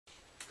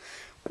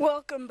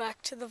Welcome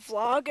back to the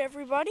vlog,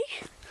 everybody.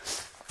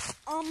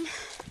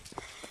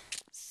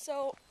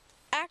 So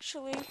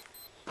actually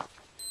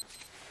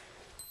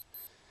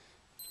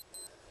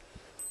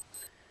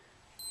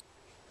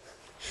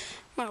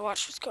my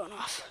watch was going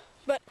off,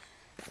 but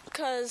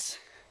because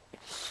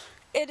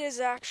it is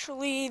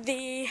actually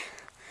the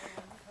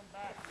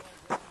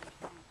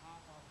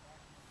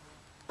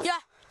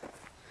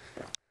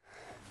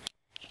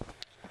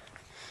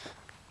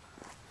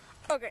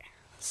okay,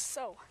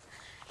 so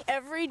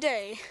every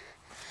day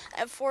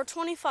at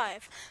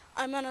 4:25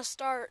 I'm gonna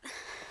start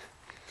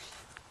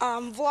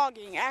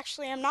vlogging.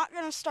 Actually, I'm not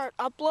gonna start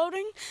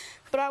uploading,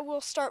 but I will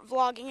start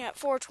vlogging at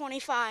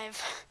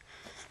 4:25.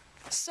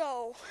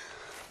 So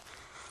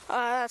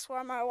that's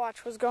why my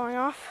watch was going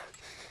off.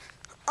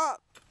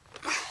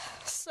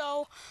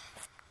 So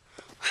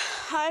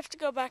I have to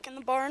go back in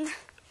the barn,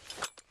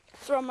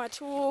 throw my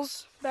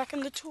tools back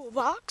in the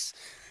toolbox,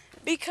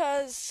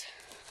 because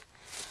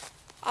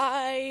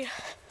I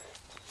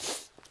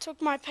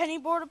took my penny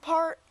board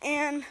apart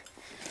and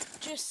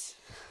just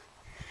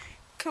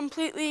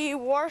completely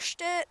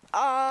washed it.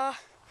 I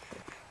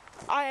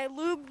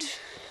lubed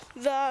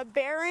the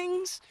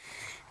bearings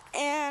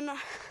and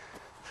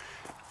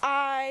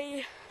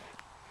I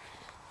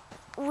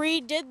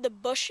redid the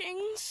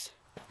bushings.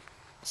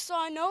 So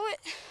I know it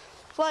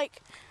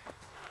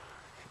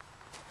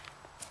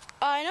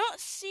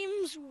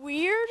seems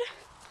weird.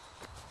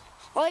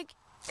 Like,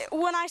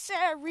 when I say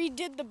I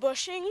redid the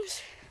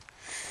bushings,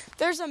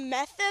 there's a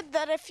method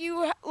that if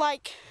you,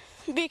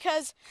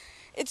 because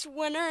it's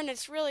winter and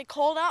it's really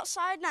cold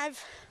outside, and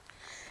I've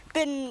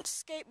been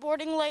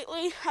skateboarding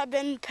lately, I've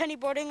been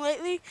pennyboarding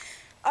lately,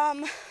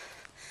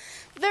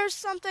 there's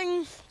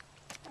something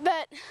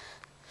that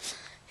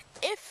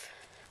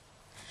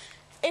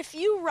if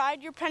you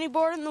ride your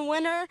pennyboard in the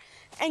winter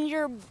and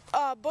your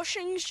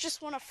bushings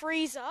just want to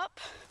freeze up,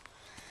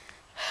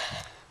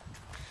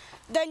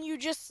 then you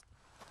just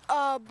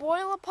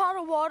boil a pot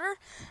of water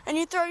and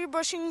you throw your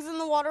bushings in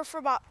the water for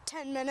about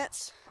 10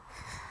 minutes.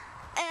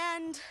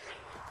 And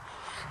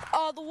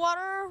the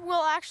water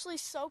will actually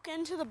soak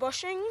into the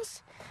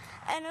bushings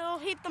and it'll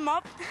heat them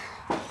up.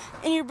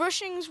 And your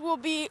bushings will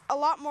be a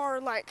lot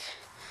more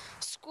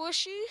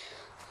squishy.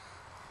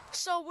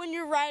 So when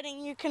you're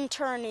riding, you can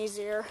turn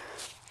easier.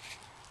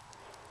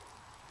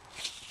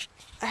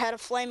 I had a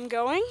flame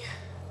going.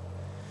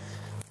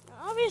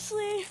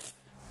 Obviously,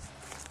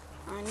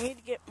 I need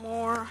to get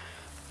more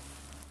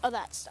of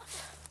that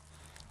stuff.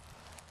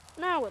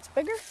 Now it's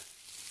bigger.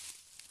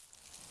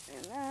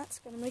 And that's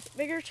gonna make it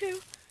bigger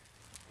too.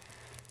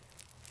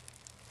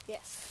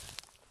 Yes.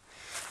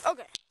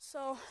 Okay,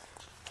 so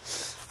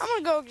I'm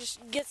gonna go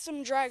just get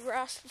some dry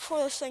grass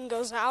before this thing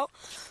goes out,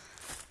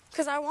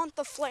 because I want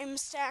the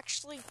flames to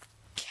actually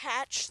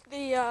catch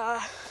the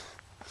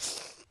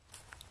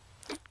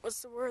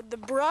the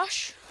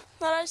brush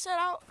that I set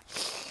out.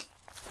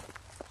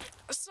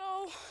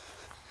 So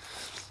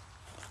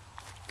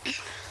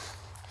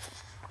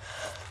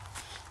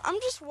I'm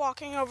just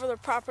walking over the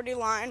property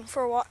line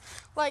for what,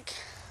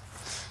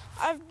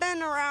 I've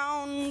been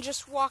around,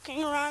 just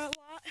walking around a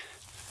lot.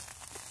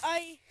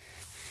 I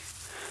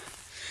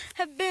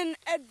have been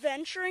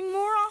adventuring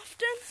more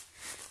often,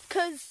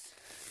 because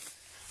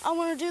I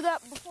want to do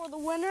that before the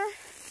winter,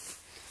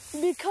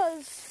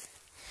 because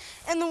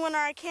in the winter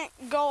I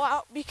can't go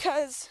out,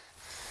 because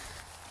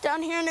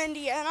down here in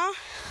Indiana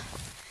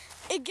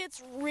it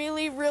gets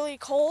really, really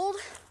cold.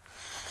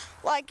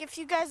 Like, if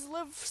you guys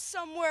live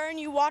somewhere and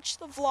you watch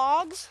the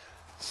vlogs,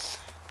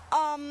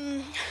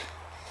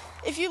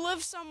 if you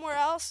live somewhere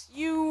else,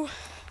 you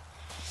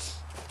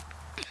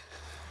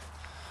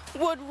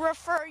would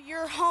refer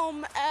your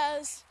home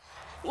as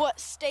what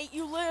state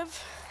you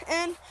live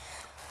in.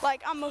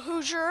 Like, I'm a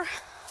Hoosier.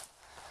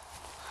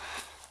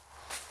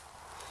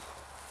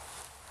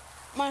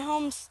 My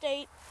home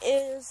state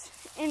is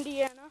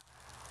Indiana.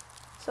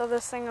 So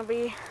this thing will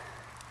be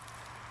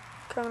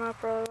coming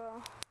up really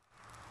well.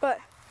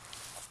 But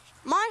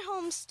my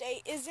home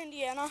state is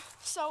Indiana,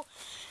 so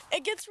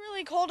it gets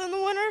really cold in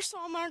the winter, so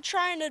I'm going to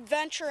try and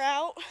adventure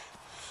out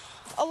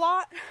a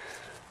lot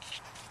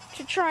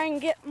to try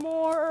and get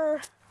more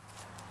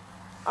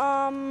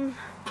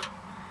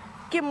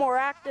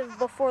active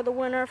before the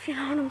winter, if you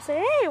know what I'm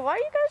saying. Hey, why are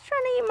you guys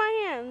trying to eat my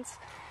hands?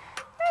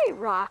 Hey,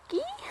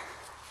 Rocky.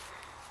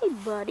 Hey,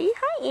 buddy.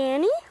 Hi,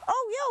 Annie.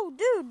 Oh, yo,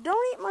 dude,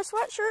 don't eat my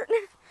sweatshirt.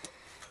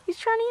 He's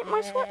trying to eat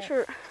my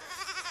sweatshirt.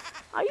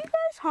 Are you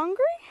guys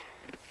hungry?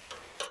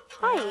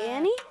 Hi,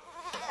 Annie.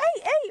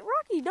 Hey,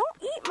 Rocky,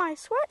 don't eat my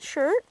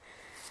sweatshirt.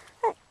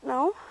 Hey,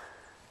 no.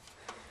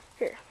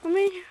 Here, let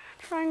me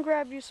try and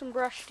grab you some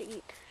brush to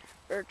eat,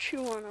 or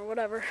chew on, or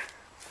whatever.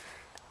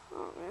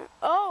 Oh, man.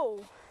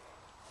 Oh!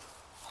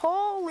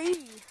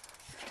 Holy!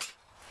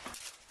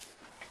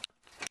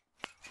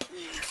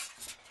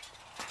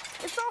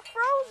 It's all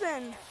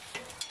frozen!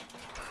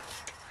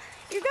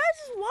 Your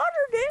guys'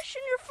 water dish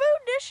and your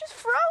food dish is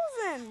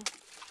frozen!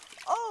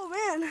 Oh,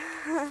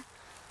 man.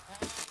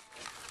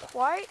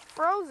 Quite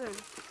frozen.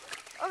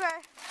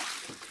 Okay.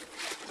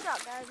 What's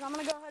up, guys? I'm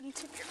gonna go ahead and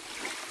tip your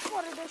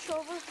water dish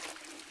over.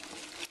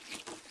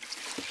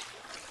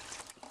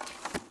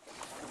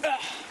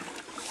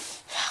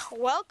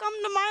 Welcome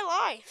to my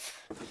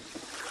life.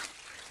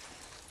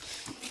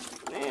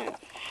 Man.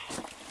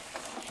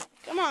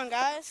 Come on,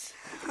 guys.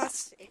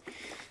 Let's see.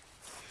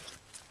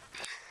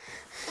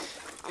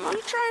 I'm gonna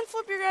try and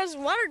flip your guys'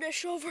 water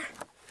dish over.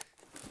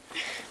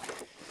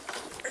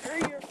 Or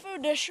your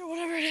food dish or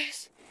whatever it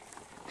is.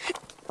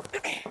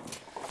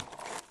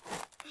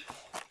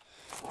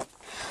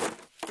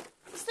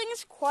 This thing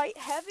is quite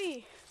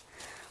heavy.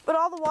 But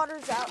all the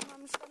water's out.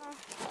 I'm just gonna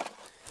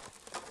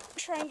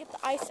try and get the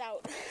ice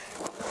out.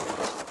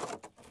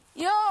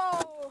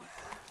 Yo!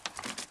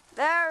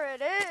 There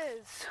it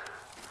is.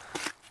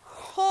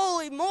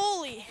 Holy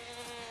moly.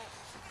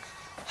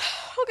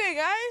 Okay,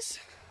 guys.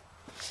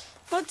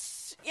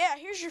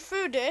 Here's your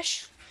food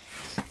dish.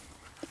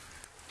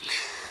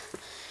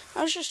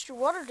 That was just your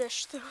water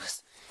dish that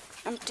was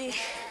empty.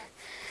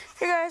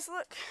 Here, guys,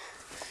 look.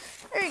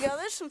 There you go.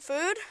 There's some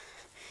food.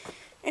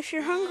 If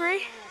you're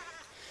hungry.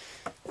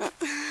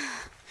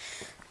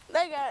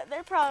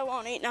 They probably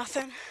won't eat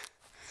nothing.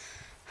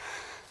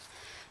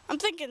 I'm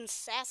thinking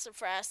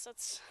sassafras.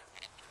 That's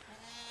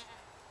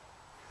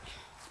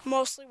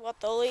mostly what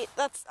they'll eat.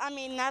 That'd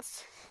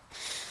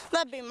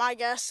be my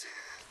guess.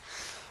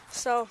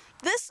 So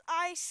this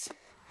ice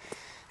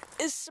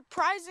is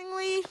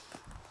surprisingly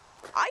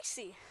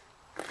icy.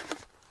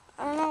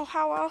 I don't know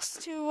how else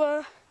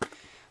to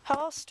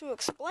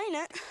explain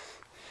it,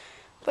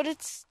 but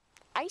it's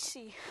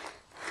icy.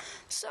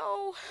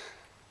 So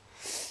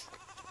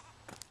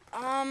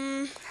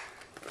and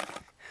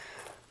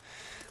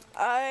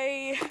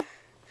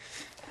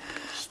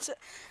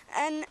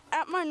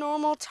at my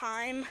normal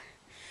time,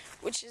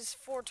 which is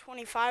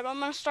 4:25, I'm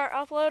gonna start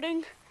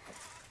uploading.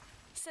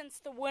 Since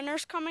the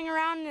winter's coming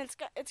around and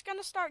it's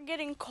gonna start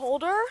getting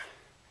colder,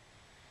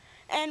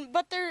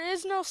 but there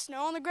is no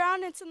snow on the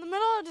ground. It's in the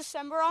middle of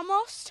December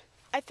almost,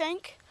 I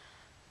think,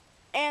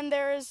 and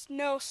there is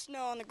no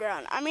snow on the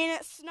ground. I mean,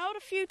 it snowed a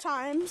few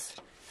times.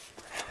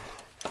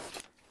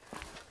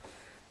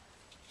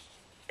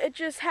 It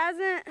just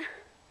hasn't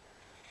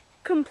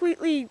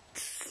completely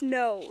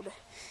snowed,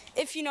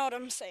 if you know what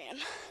I'm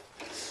saying.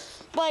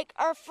 Like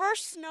our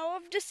first snow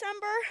of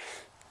December,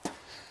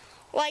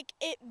 like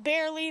it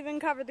barely even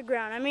covered the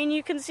ground. I mean,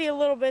 you can see a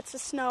little bits of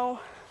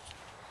snow,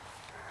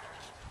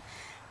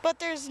 but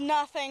there's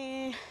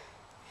nothing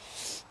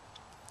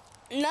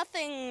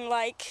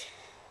like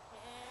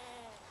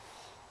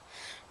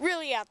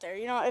really out there,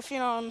 if you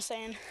know what I'm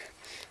saying.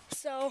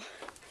 So,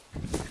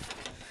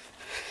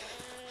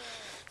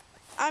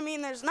 I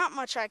mean, there's not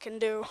much I can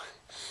do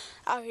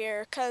out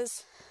here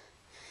because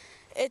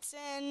it's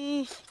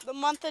in the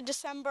month of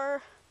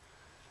December.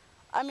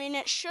 I mean,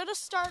 it should have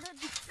started,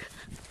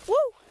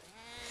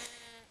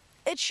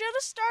 it should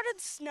have started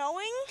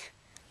snowing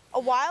a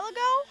while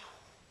ago.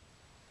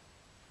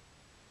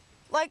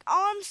 Like,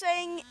 all I'm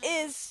saying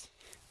is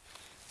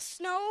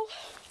snow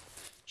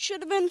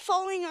should have been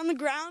falling on the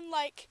ground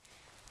like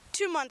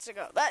 2 months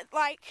ago.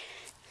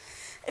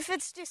 If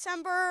it's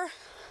December,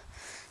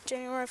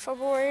 January,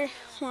 February,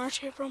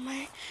 March, April,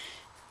 May,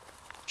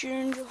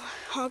 June, July,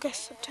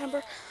 August,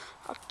 September,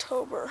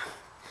 October.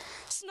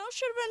 Snow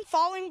should have been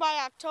falling by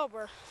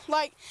October.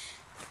 Like,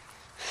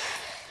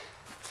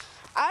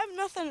 I have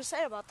nothing to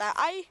say about that.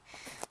 I'd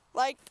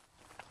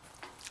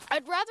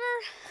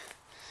rather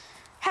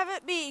have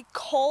it be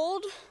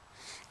cold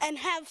and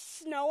have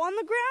snow on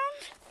the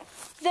ground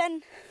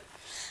than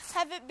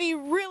have it be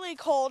really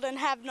cold and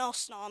have no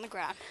snow on the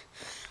ground.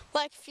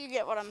 Like, if you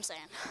get what I'm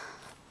saying.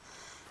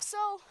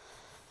 So,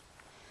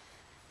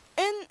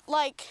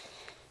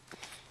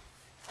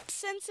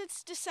 since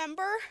it's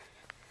December,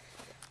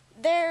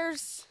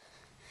 there's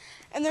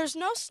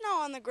no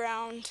snow on the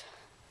ground.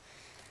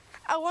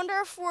 I wonder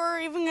if we're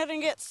even gonna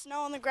get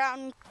snow on the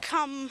ground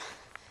come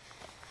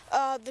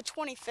the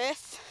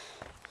 25th.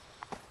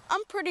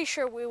 I'm pretty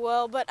sure we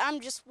will, but I'm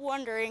just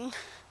wondering.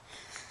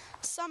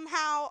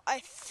 Somehow, I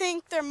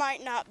think there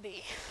might not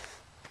be.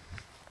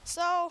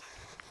 So,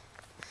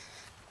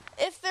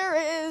 if there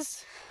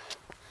is,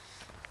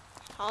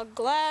 I'll be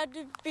glad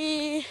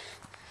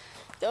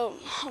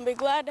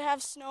to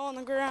have snow on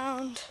the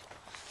ground.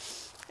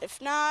 If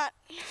not,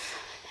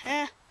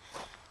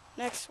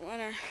 next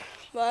winter.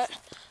 But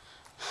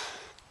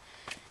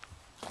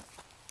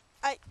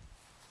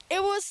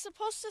it was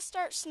supposed to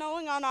start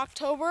snowing on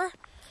October,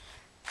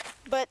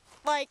 but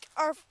like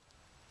our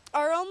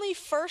only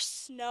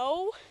first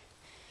snow,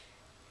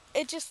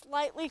 it just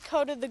lightly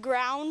coated the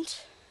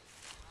ground.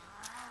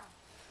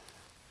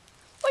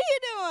 What are you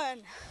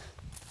doing?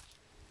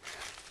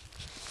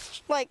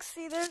 Like,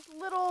 see, there's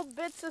little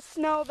bits of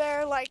snow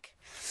there, like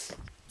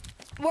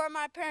where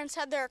my parents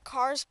had their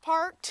cars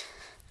parked.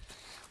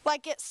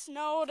 Like, it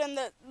snowed and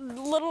the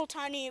little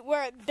tiny,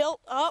 where it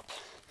built up,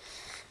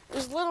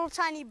 there's little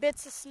tiny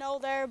bits of snow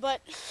there,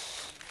 but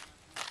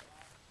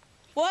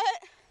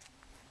what?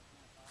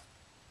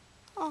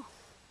 Oh.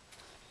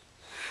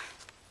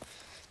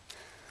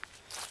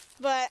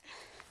 But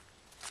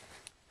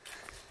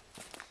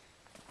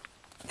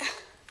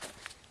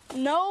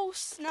no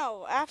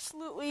snow.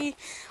 Absolutely,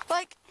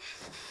 like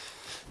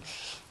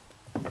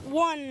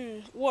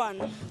one.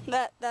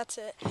 That's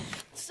it.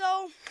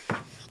 So,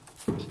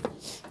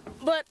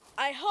 but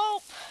I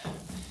hope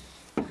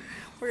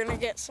we're gonna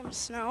get some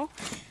snow.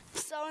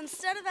 So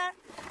instead of that,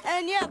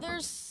 and yeah,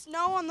 there's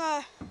snow on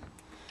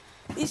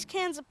these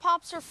cans of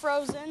Pops are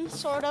frozen,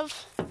 sort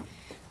of,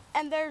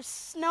 and there's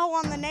snow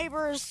on the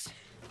neighbor's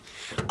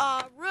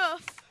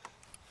roof,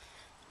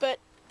 but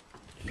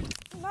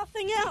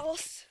nothing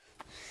else.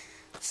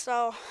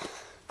 So,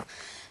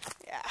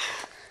 yeah,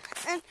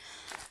 and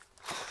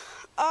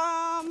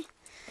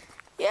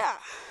yeah,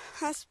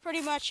 that's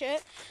pretty much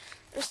it.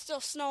 There's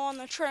still snow on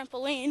the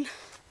trampoline.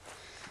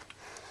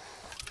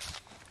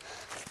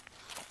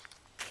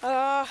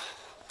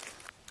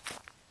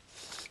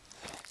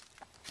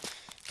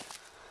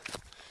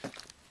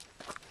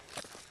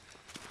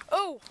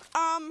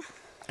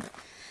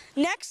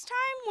 Next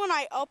time when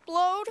I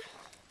upload,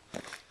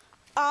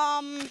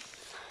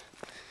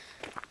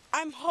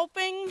 I'm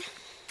hoping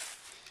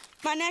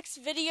my next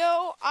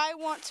video, I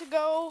want to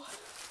go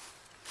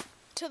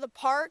to the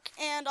park,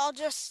 and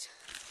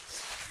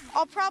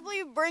I'll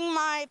probably bring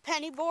my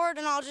penny board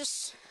and I'll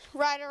just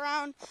ride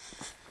around.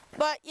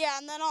 But yeah,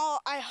 and then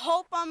I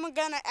hope I'm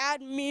gonna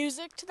add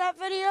music to that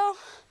video.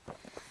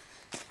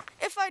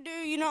 If I do,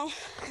 you know,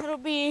 it'll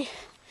be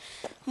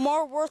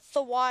more worth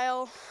the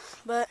while.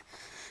 But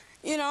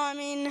you know, I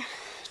mean,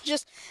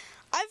 just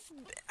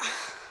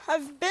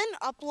I've been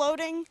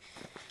uploading,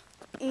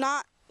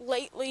 not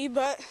lately,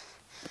 but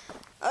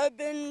I've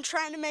been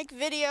trying to make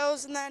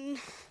videos and then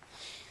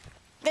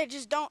they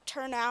just don't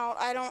turn out.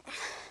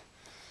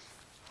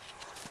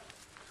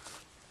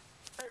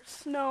 There's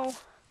snow.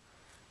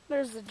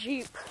 There's the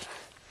Jeep.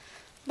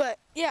 But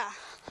yeah,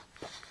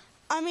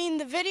 I mean,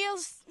 the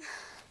videos,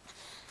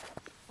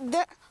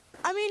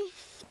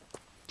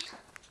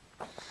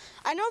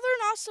 I know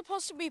they're not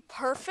supposed to be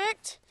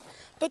perfect,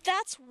 but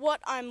that's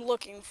what I'm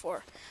looking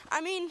for. I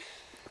mean,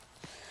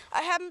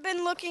 I haven't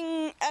been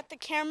looking at the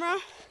camera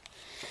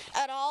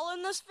at all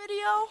in this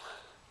video,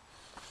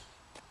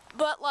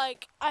 but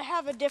like, I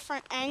have a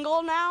different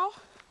angle now.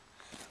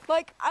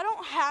 Like, I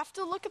don't have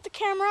to look at the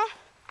camera.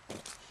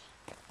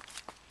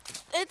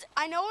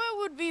 I know it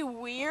would be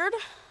weird,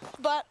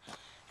 but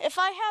if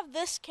I have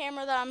this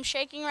camera that I'm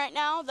shaking right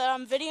now, that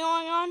I'm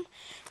videoing on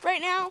right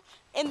now,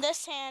 in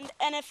this hand,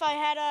 and if I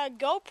had a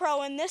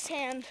GoPro in this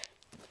hand,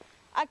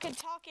 I could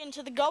talk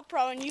into the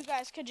GoPro and you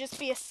guys could just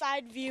be a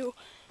side view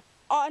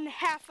on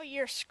half of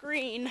your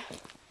screen.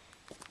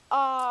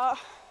 But,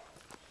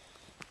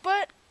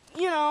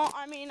 you know,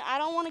 I mean, I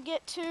don't want to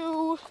get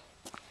too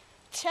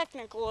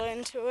technical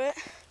into it.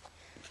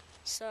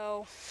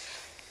 So,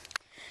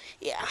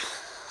 yeah.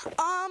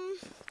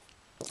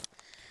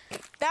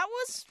 That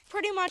was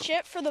pretty much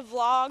it for the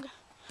vlog.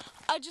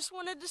 I just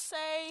wanted to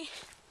say,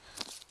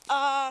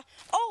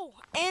 oh,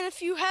 and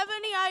if you have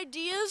any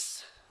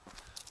ideas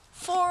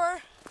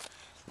for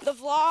the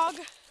vlog,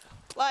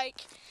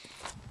 like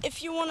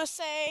if you want to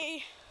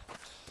say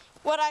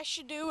what I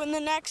should do in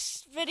the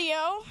next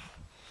video,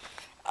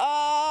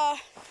 I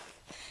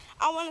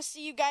want to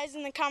see you guys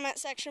in the comment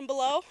section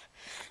below.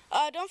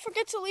 Don't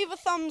forget to leave a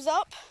thumbs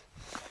up,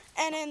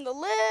 and in the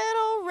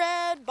little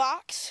red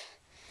box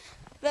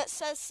that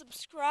says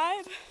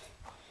subscribe,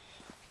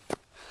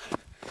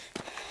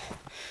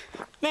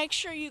 make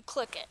sure you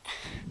click it.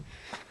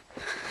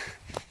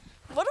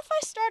 What if I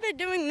started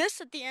doing this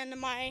at the end of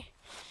my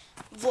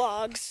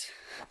vlogs?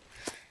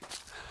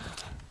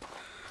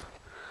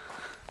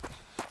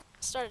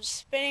 Started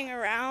spinning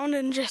around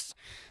and just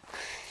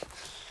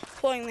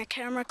pulling the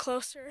camera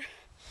closer,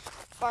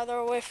 farther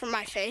away from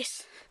my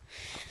face.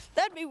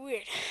 That'd be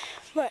weird,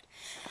 but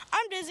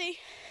I'm dizzy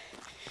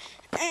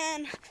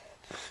and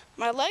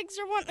my legs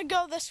are wanting to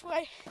go this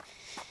way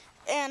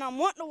and I'm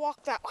wanting to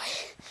walk that way.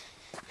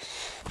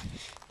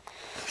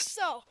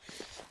 So,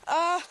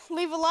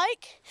 leave a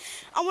like.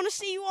 I want to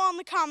see you all in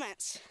the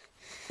comments.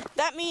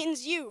 That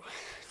means you,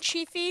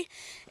 Chiefy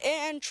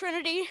and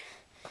Trinity,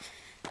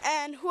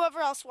 and whoever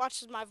else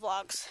watches my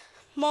vlogs.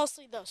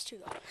 Mostly those two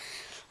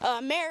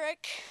though.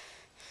 Merrick,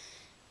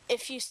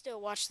 if you still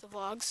watch the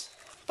vlogs.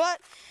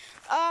 But,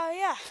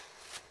 yeah.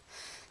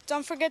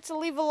 Don't forget to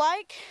leave a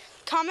like,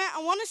 comment.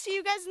 I want to see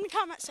you guys in the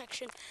comment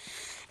section.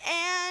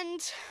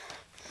 And,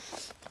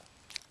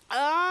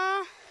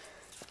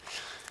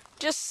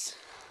 just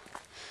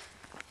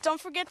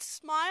don't forget to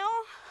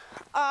smile.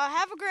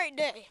 Have a great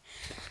day.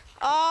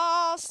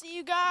 I'll see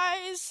you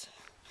guys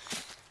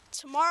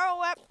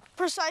tomorrow at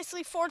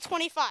precisely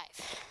 4:25.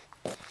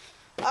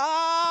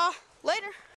 Later.